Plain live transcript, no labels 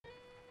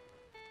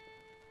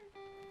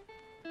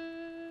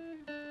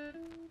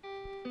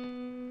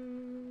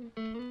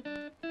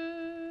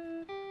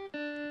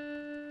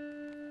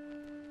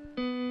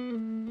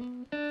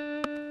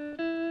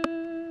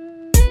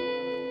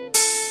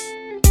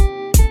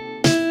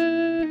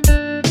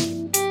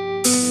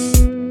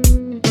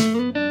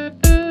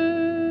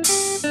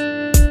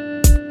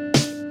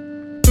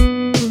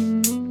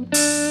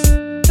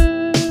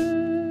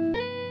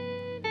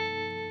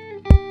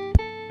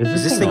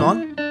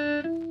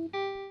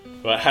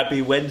Right,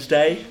 happy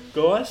Wednesday,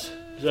 guys.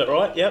 Is that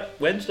right? Yep,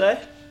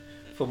 Wednesday.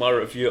 For my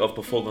review of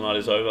Before the Night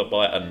Is Over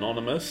by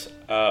Anonymous.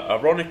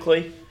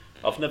 Ironically,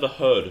 I've never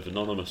heard of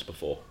Anonymous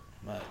before.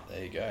 Mate,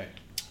 there you go.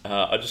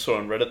 I just saw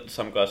on Reddit that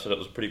some guy said it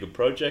was a pretty good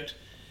project.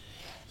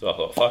 So I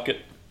thought, fuck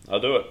it, I'll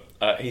do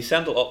it. He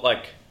sounds a lot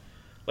like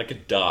a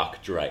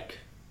dark Drake.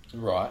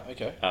 Right,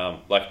 okay.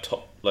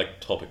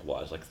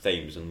 Topic-wise, like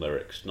themes and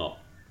lyrics, not,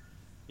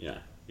 yeah.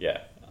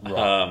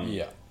 Right,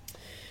 yeah.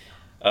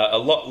 A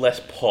lot less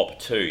pop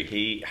too.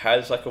 He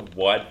has like a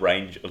wide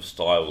range of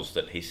styles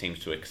that he seems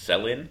to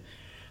excel in.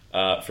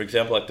 For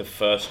example, like the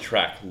first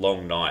track,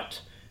 Long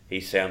Night, he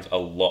sounds a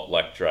lot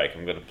like Drake.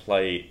 I'm going to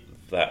play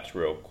that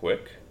real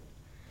quick.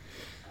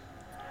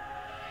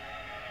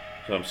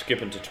 So I'm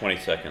skipping to 20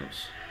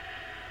 seconds.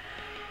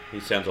 He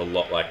sounds a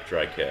lot like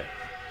Drake here.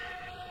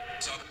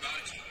 So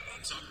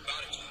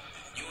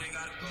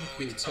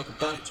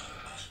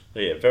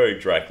yeah, very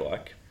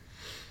Drake-like.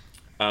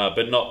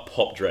 But not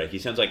pop Drake. He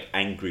sounds like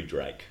angry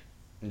Drake.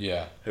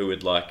 Yeah. Who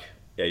would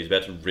he's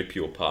about to rip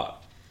you apart.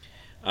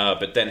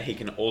 But then he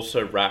can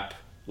also rap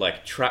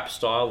like trap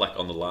style, like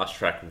on the last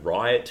track,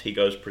 Riot, he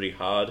goes pretty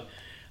hard.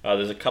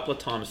 There's a couple of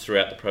times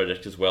throughout the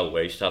project as well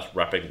where he starts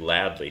rapping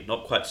loudly,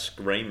 not quite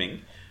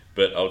screaming,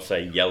 but I would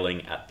say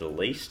yelling at the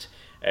least.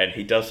 And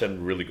he does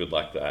sound really good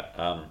like that.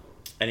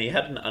 And he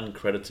had an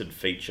uncredited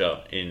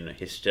feature in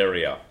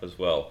Hysteria as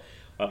well.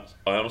 I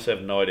honestly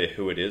have no idea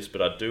who it is,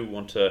 but I do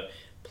want to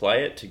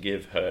play it to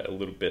give her a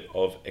little bit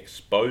of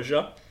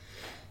exposure.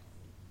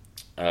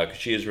 Because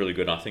she is really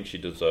good and I think she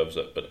deserves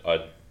it, but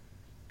I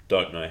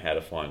don't know how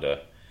to find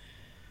her.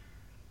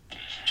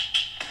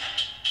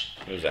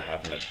 Where does that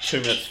happen at?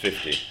 2 minutes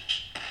 50.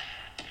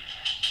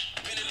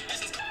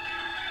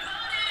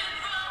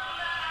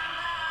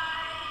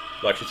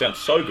 Like, she sounds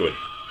so good.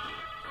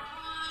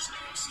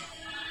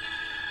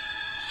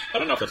 I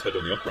don't know if that's her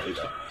doing the opera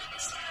either.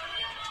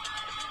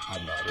 I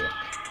have no idea.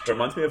 It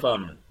reminds me of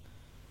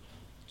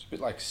It's a bit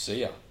like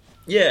Sia.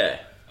 yeah.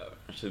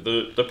 So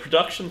the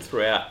production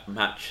throughout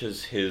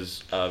matches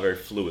his very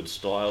fluid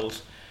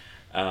styles.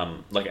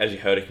 Like as you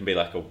heard, it can be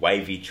like a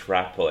wavy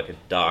trap or like a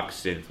dark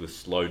synth with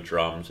slow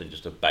drums and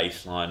just a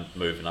bass line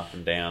moving up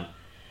and down.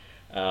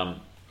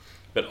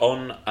 But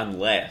on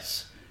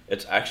Unless,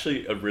 it's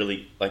actually a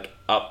really like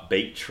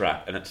upbeat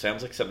trap, and it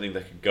sounds like something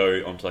that could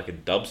go onto like a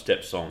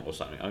dubstep song or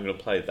something. I'm going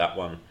to play that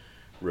one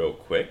real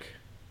quick.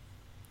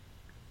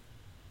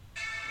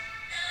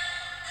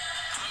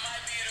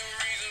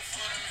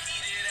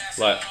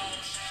 Like,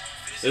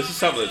 this is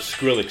something that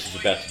Skrillex is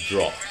about to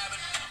drop.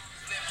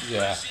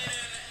 Yeah.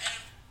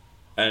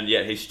 And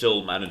yet he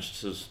still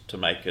managed to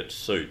make it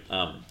suit.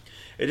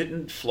 It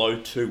didn't flow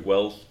too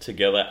well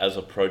together as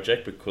a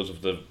project because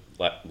of the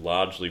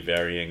largely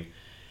varying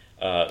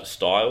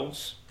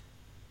styles.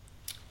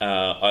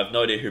 I have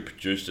no idea who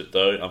produced it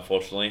though,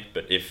 unfortunately.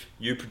 But if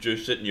you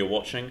produced it and you're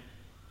watching,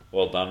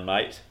 well done,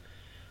 mate.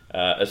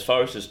 As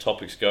far as his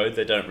topics go,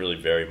 they don't really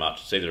vary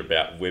much. It's either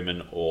about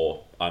women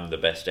or I'm the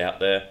best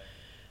out there.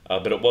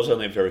 But it was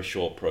only a very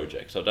short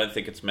project, so I don't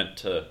think it's meant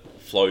to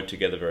flow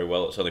together very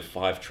well. It's only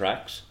 5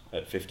 tracks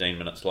at 15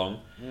 minutes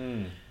long.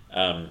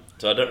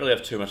 So I don't really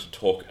have too much to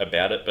talk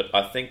about it, but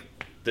I think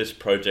this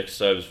project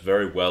serves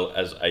very well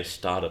as a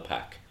starter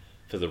pack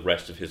for the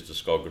rest of his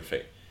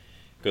discography.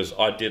 Because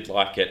I did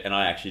like it, and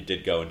I actually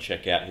did go and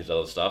check out his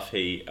other stuff.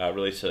 He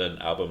released an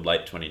album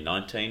late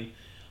 2019.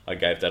 I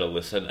gave that a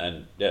listen,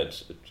 and yeah,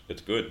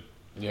 it's good.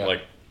 Yeah.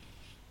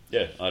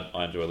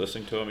 I enjoy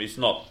listening to him. He's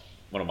not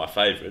one of my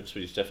favourites,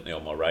 but he's definitely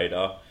on my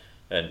radar.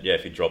 And yeah,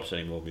 if he drops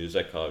any more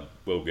music, I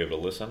will give it a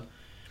listen.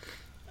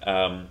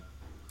 And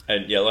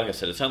yeah, like I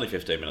said, it's only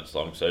 15 minutes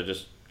long, so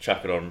just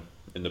chuck it on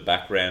in the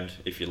background.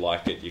 If you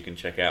like it, you can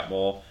check out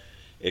more.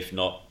 If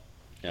not,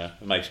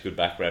 it makes good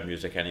background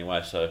music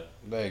anyway, so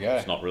there you go.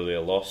 It's not really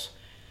a loss.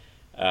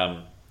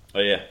 But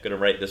yeah, going to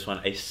rate this one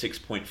a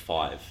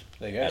 6.5.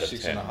 There you go,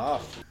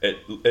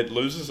 6.5. It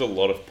loses a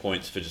lot of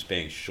points for just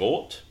being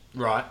short.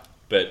 Right.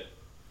 But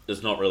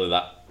there's not really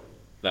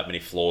that many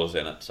flaws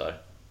in it, so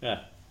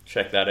yeah,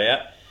 check that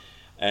out.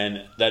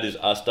 And that is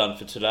us done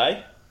for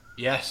today.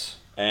 Yes.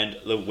 And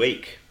the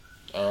week.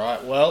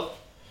 Alright, well.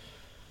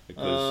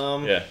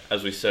 Because,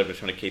 as we said, we're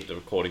trying to keep the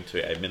recording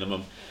to a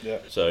minimum. Yeah.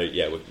 So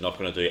yeah, we're not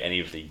going to do any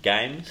of the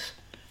games.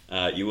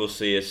 You will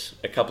see us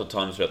a couple of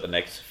times throughout the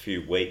next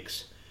few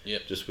weeks.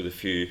 Yep. Just with a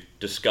few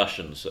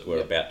discussions that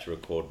we're about to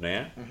record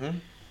now. Mm-hmm.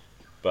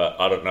 But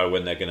I don't know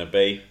when they're going to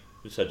be.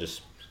 So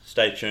just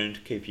stay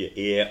tuned, keep your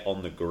ear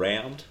on the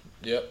ground.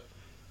 Yep.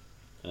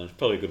 And it's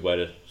probably a good way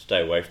to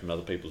stay away from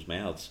other people's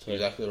mouths too.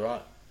 Exactly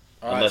right.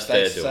 Alright,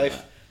 stay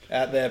safe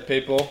out there,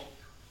 people.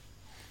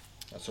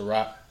 That's a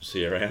wrap.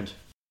 See you around.